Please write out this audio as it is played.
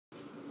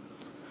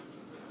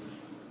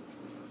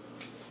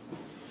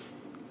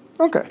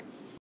Okay.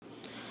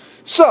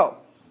 So,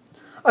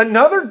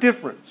 another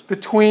difference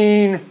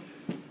between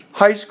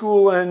high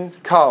school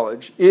and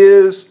college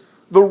is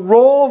the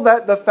role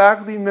that the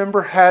faculty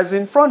member has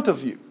in front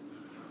of you.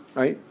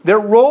 Right? Their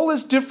role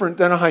is different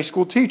than a high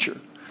school teacher.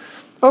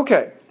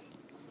 Okay.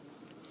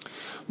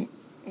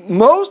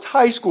 Most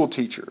high school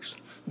teachers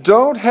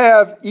don't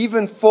have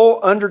even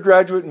full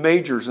undergraduate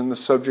majors in the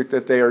subject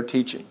that they are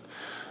teaching.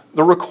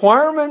 The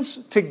requirements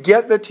to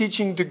get the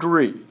teaching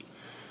degree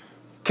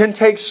can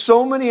take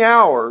so many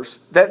hours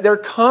that their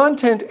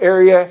content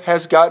area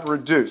has got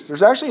reduced.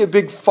 There's actually a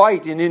big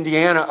fight in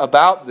Indiana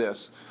about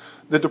this.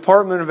 The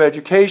Department of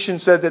Education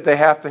said that they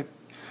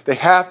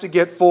have to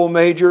get full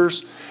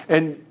majors,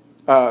 and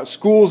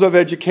schools of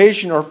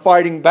education are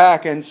fighting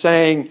back and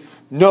saying,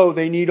 no,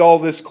 they need all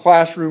this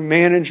classroom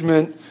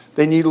management,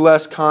 they need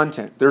less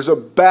content. There's a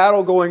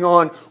battle going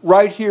on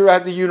right here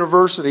at the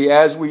university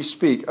as we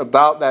speak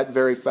about that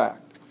very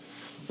fact.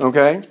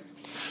 Okay?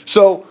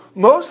 So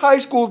most high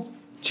school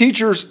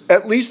teachers,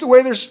 at least the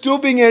way they're still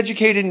being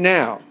educated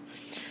now,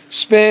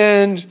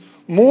 spend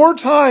more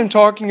time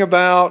talking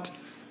about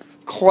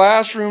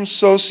classroom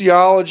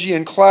sociology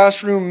and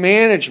classroom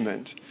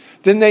management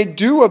than they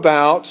do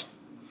about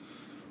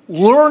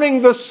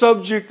learning the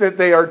subject that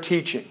they are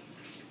teaching.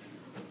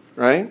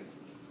 Right?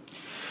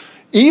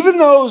 Even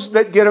those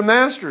that get a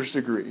master's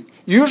degree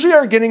usually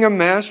are getting a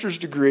master's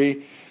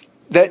degree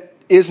that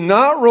is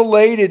not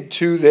related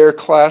to their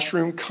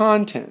classroom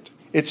content.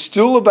 It's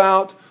still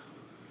about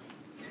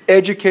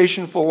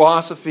education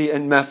philosophy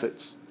and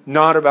methods,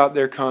 not about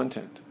their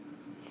content.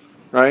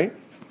 Right?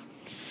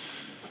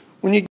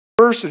 When you get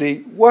to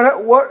university,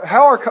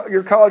 how are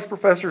your college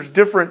professors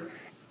different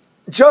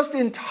just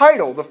in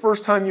title the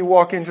first time you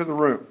walk into the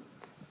room?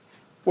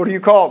 What do you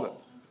call them?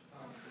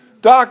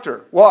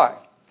 Doctor. Why?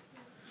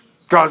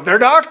 Because they're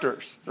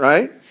doctors,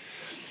 right?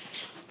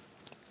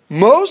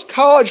 Most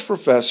college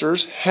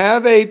professors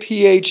have a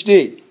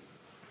PhD,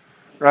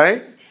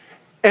 right?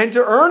 And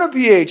to earn a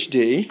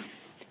PhD,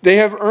 they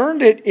have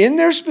earned it in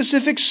their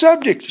specific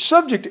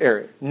subject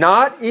area,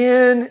 not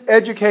in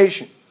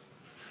education,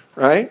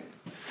 right?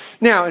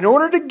 Now, in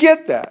order to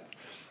get that,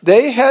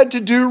 they had to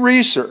do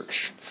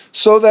research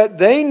so that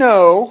they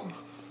know,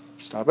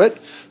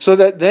 so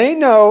that they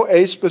know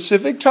a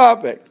specific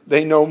topic.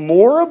 They know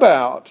more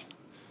about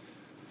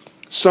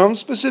some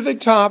specific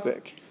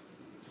topic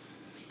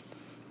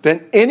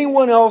than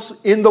anyone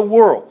else in the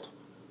world.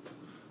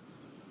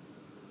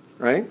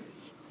 Right?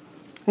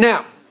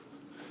 Now,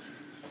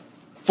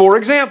 for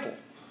example,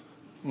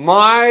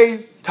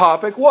 my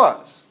topic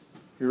was,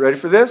 you ready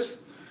for this?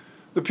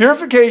 The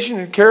purification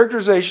and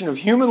characterization of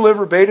human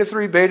liver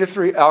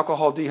beta-3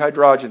 alcohol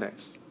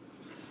dehydrogenase.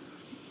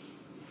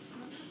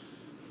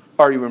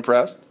 Are you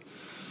impressed?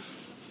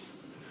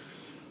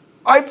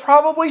 I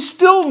probably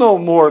still know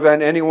more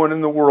than anyone in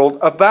the world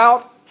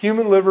about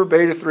human liver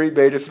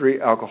beta-3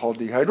 alcohol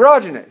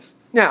dehydrogenase.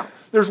 Now,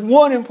 there's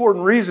one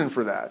important reason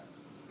for that.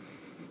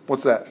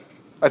 What's that?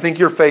 I think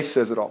your face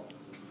says it all.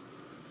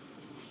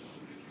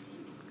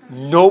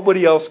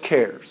 Nobody else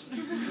cares.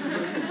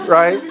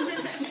 Right?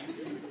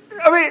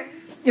 I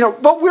mean,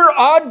 but we're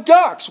odd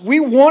ducks.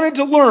 We wanted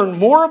to learn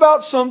more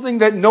about something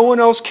that no one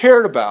else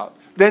cared about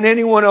than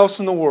anyone else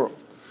in the world.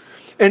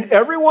 And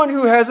everyone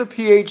who has a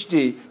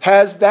PhD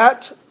has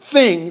that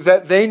thing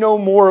that they know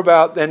more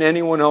about than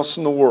anyone else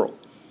in the world.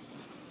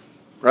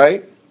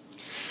 Right?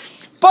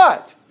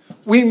 But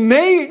we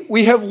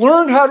have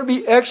learned how to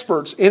be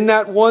experts in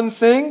that one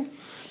thing,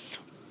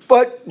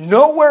 but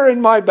nowhere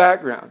in my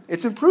background,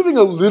 it's improving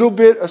a little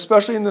bit,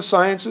 especially in the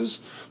sciences,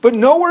 but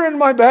nowhere in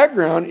my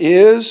background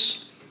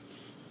is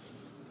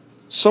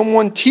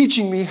someone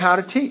teaching me how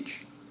to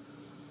teach.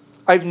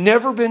 I've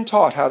never been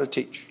taught how to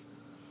teach.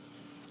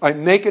 I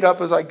make it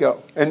up as I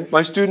go. And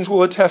my students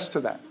will attest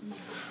to that.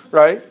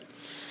 Right?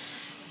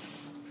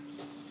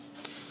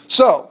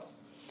 So,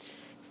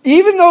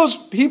 even those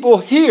people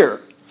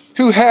here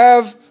who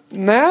have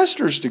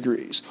master's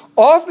degrees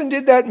often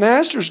did that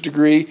master's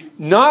degree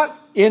not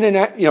in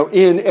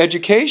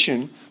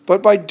education,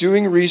 but by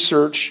doing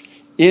research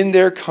in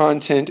their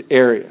content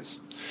areas.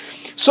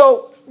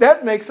 So,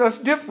 that makes us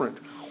different.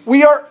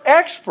 We are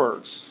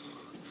experts.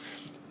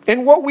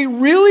 And what we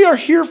really are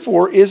here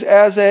for is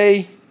as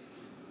a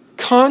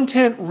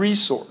content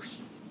resource.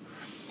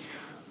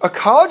 A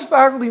college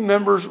faculty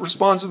member's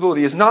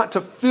responsibility is not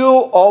to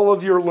fill all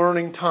of your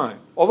learning time.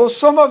 Although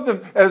some of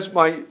them, as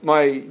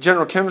my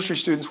general chemistry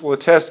students will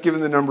attest,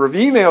 given the number of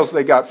emails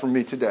they got from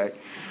me today,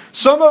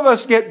 some of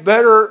us get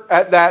better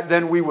at that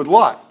than we would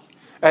like,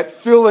 at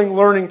filling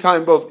learning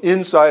time both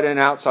inside and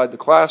outside the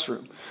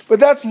classroom. But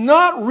that's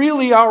not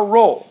really our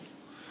role.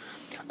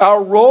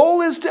 Our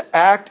role is to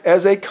act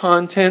as a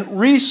content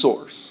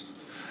resource.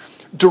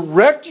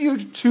 Direct you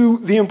to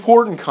the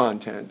important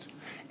content,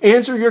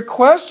 answer your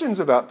questions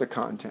about the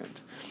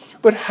content.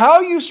 But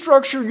how you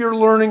structure your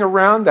learning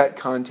around that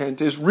content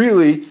is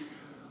really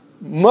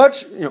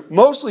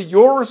mostly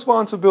your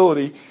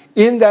responsibility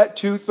in that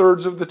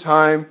 2/3 of the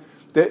time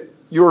that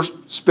you're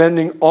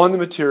spending on the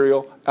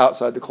material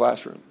outside the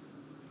classroom.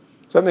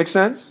 Does that make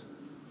sense?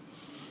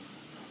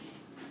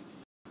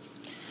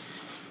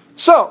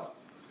 So,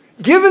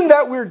 given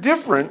that we're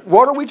different,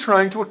 what are we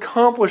trying to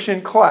accomplish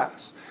in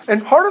class?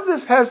 And part of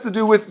this has to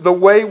do with the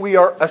way we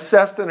are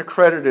assessed and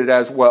accredited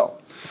as well.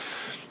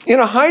 In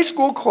a high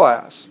school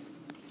class,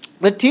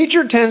 the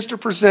teacher tends to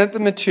present the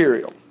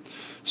material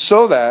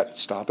so that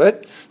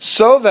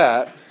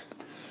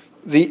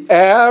the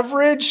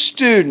average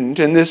student,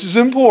 and this is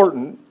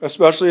important,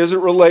 especially as it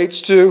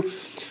relates to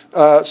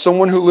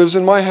someone who lives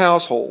in my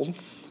household,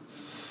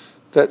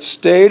 that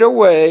stayed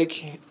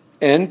awake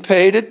and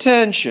paid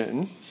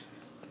attention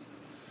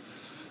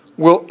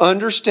will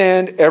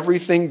understand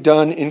everything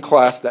done in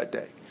class that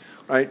day,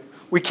 right?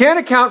 We can't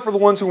account for the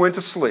ones who went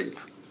to sleep,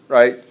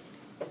 right?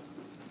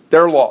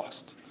 They're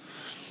lost.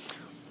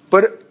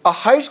 But a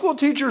high school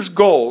teacher's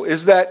goal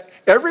is that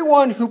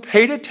everyone who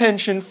paid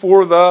attention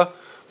for the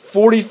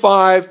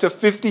 45 to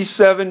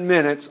 57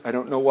 minutes, I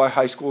don't know why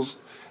high schools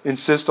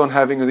insist on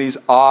having these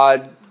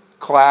odd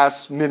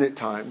class minute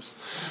times,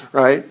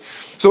 right?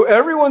 So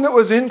everyone that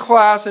was in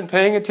class and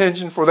paying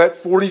attention for that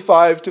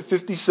 45 to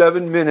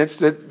 57 minutes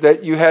that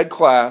you had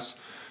class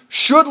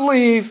should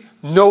leave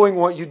knowing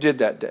what you did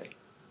that day.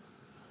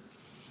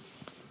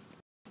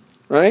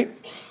 Right?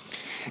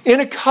 In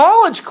a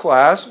college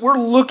class, we're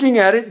looking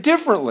at it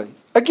differently.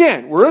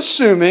 Again, we're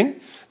assuming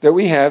that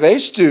we have a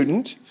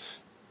student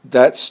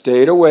that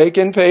stayed awake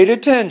and paid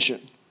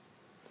attention.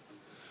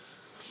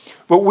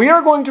 But we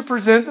are going to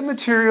present the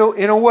material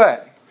in a way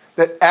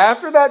that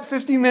after that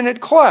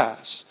 50-minute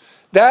class,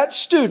 that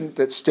student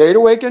that stayed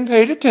awake and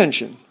paid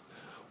attention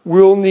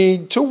will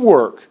need to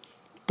work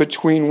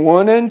between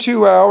 1 and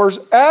 2 hours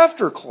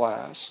after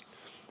class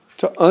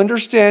to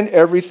understand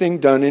everything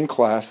done in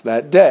class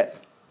that day.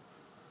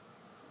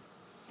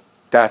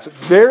 That's a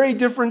very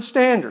different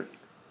standard,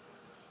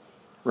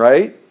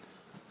 right?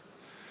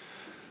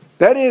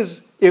 That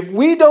is, if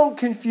we don't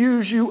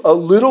confuse you a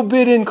little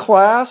bit in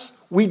class,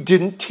 we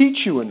didn't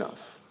teach you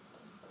enough.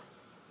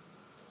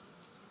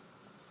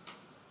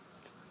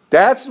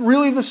 That's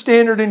really the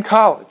standard in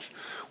college.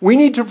 We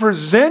need to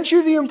present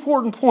you the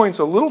important points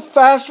a little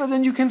faster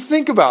than you can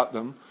think about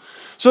them,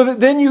 so that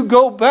then you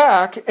go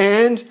back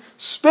and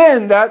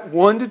spend that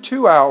 1 to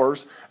 2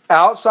 hours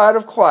outside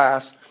of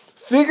class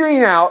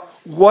figuring out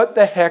what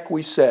the heck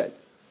we said.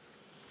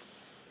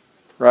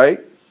 Right?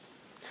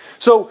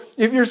 So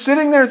if you're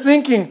sitting there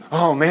thinking,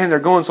 oh man, they're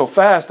going so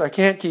fast, I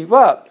can't keep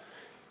up,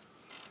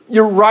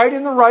 you're right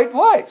in the right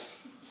place.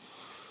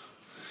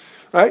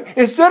 Right?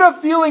 Instead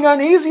of feeling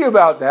uneasy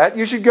about that,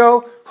 you should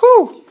go,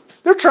 whew,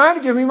 they're trying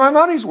to give me my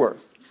money's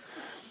worth.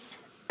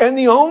 And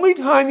the only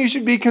time you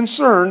should be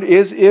concerned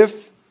is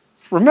if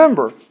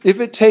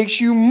it takes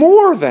you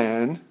more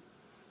than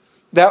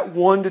that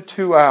 1 to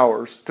 2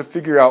 hours to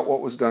figure out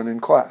what was done in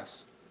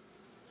class.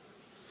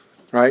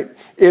 Right?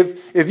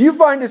 If you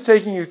find it's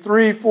taking you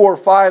 3, 4,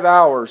 5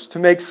 hours to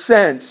make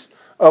sense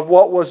of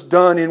what was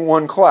done in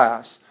one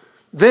class,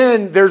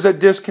 then there's a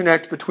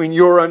disconnect between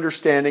your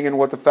understanding and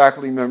what the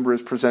faculty member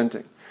is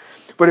presenting.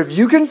 But if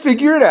you can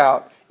figure it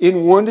out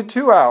in 1 to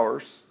 2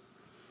 hours,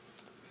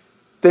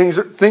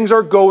 things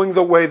are going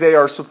the way they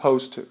are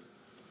supposed to.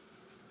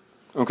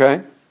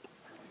 Okay?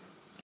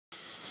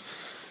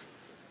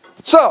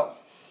 So,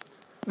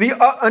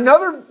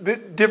 another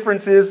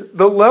difference is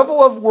the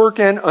level of work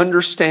and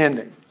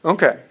understanding.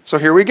 Okay, so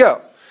here we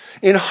go.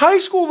 In high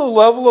school, the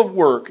level of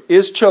work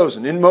is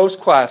chosen in most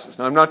classes.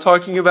 Now, I'm not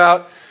talking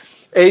about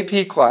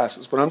AP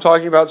classes, but I'm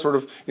talking about sort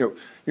of,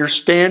 your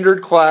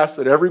standard class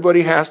that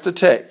everybody has to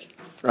take,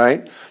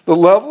 right? The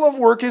level of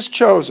work is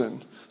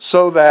chosen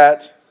so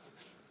that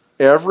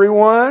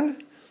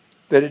everyone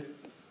that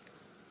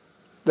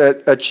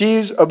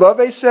achieves above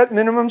a set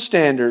minimum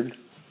standard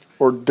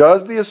or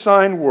does the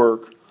assigned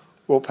work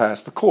will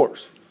pass the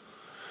course.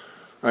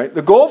 Right?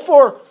 The goal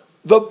for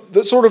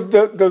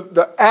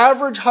the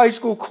average high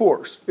school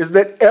course is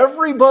that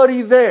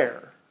everybody there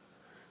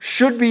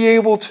should be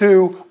able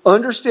to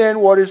understand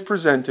what is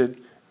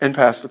presented and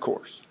pass the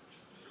course.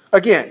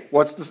 Again,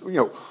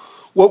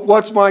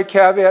 what's my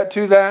caveat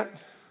to that?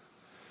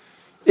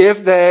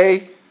 If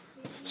they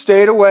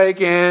stayed awake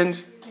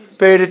and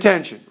paid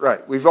attention.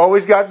 Right. We've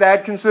always got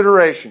that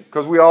consideration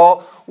because we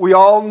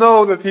all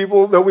know the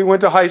people that we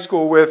went to high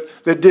school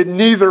with that did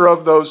neither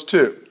of those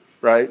two,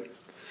 right?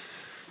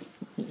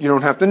 You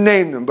don't have to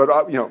name them, but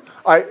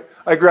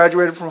I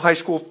graduated from high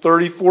school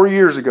 34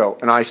 years ago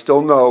and I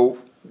still know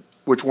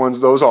which ones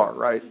those are,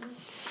 right?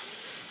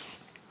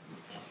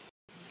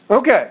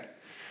 Okay.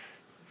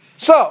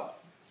 So,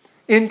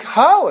 in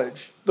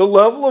college, the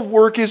level of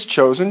work is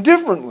chosen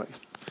differently.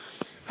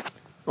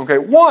 Okay,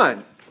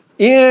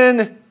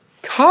 in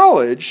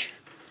college,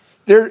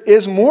 there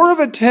is more of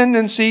a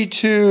tendency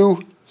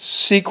to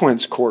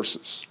sequence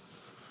courses.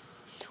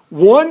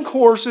 One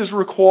course is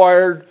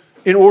required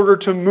in order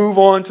to move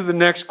on to the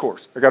next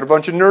course. I got a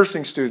bunch of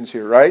nursing students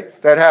here,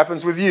 right? That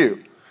happens with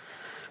you.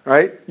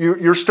 Right?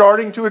 You're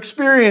starting to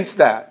experience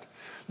that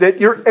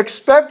you're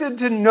expected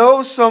to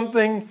know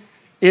something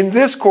in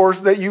this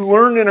course that you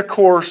learned in a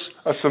course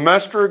a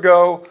semester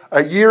ago,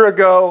 a year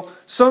ago,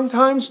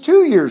 sometimes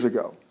 2 years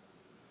ago.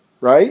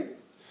 Right?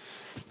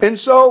 And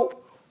so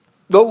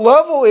The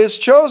level is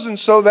chosen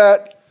so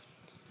that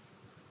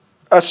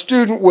a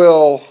student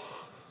will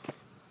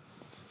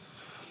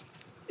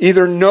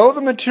either know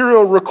the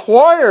material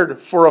required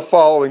for a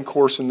following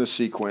course in the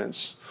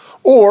sequence,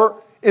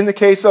 or in the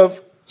case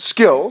of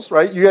skills,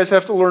 right? You guys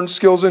have to learn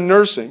skills in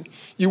nursing.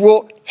 You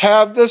will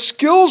have the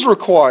skills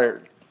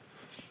required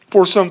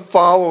for some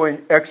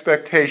following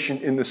expectation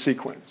in the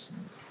sequence,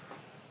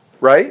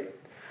 right?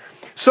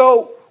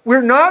 So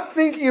we're not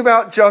thinking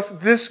about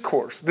just this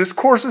course. This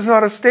course is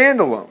not a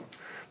standalone.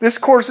 This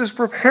course is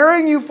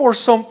preparing you for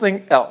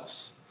something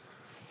else.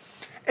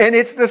 And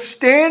it's the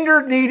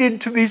standard needed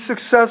to be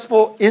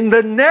successful in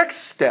the next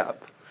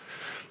step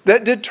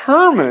that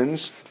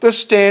determines the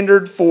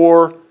standard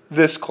for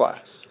this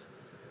class.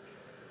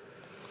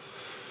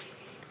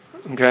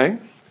 Okay?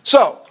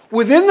 So,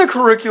 within the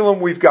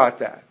curriculum, we've got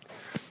that.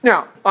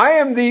 Now, I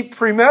am the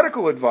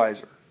pre-medical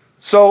advisor.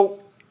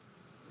 So,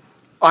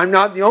 I'm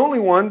not the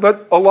only one,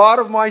 but a lot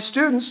of my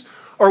students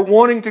are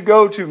wanting to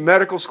go to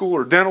medical school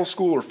or dental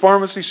school or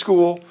pharmacy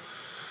school,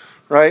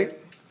 right?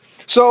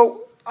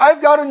 So,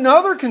 I've got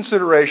another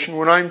consideration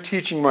when I'm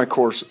teaching my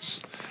courses.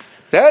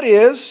 That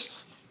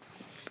is,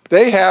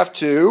 they have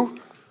to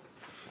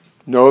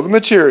know the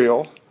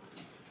material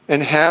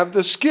and have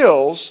the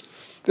skills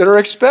that are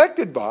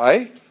expected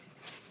by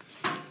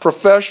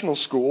professional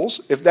schools,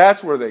 if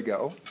that's where they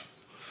go,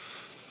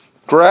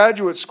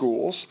 graduate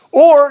schools,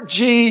 or,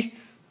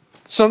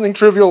 something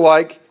trivial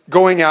like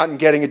going out and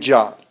getting a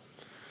job.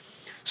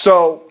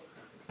 So,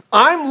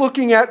 I'm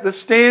looking at the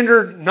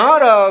standard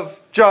not of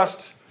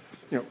just,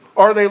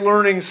 are they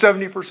learning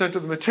 70%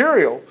 of the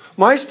material?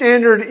 My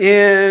standard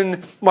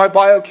in my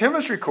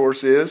biochemistry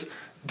course is,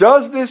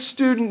 does this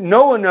student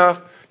know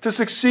enough to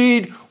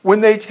succeed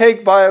when they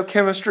take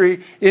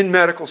biochemistry in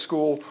medical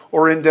school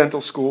or in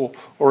dental school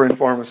or in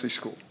pharmacy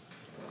school?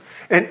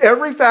 And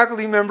every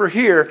faculty member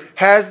here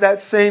has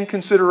that same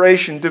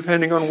consideration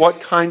depending on what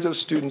kinds of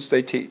students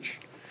they teach.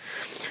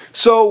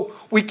 So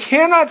we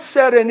cannot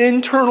set an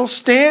internal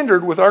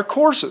standard with our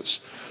courses.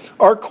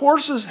 Our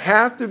courses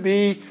have to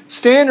be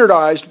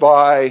standardized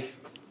by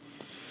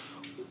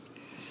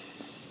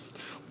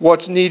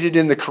what's needed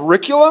in the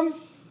curriculum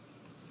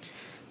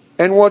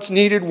and what's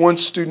needed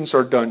once students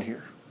are done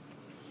here.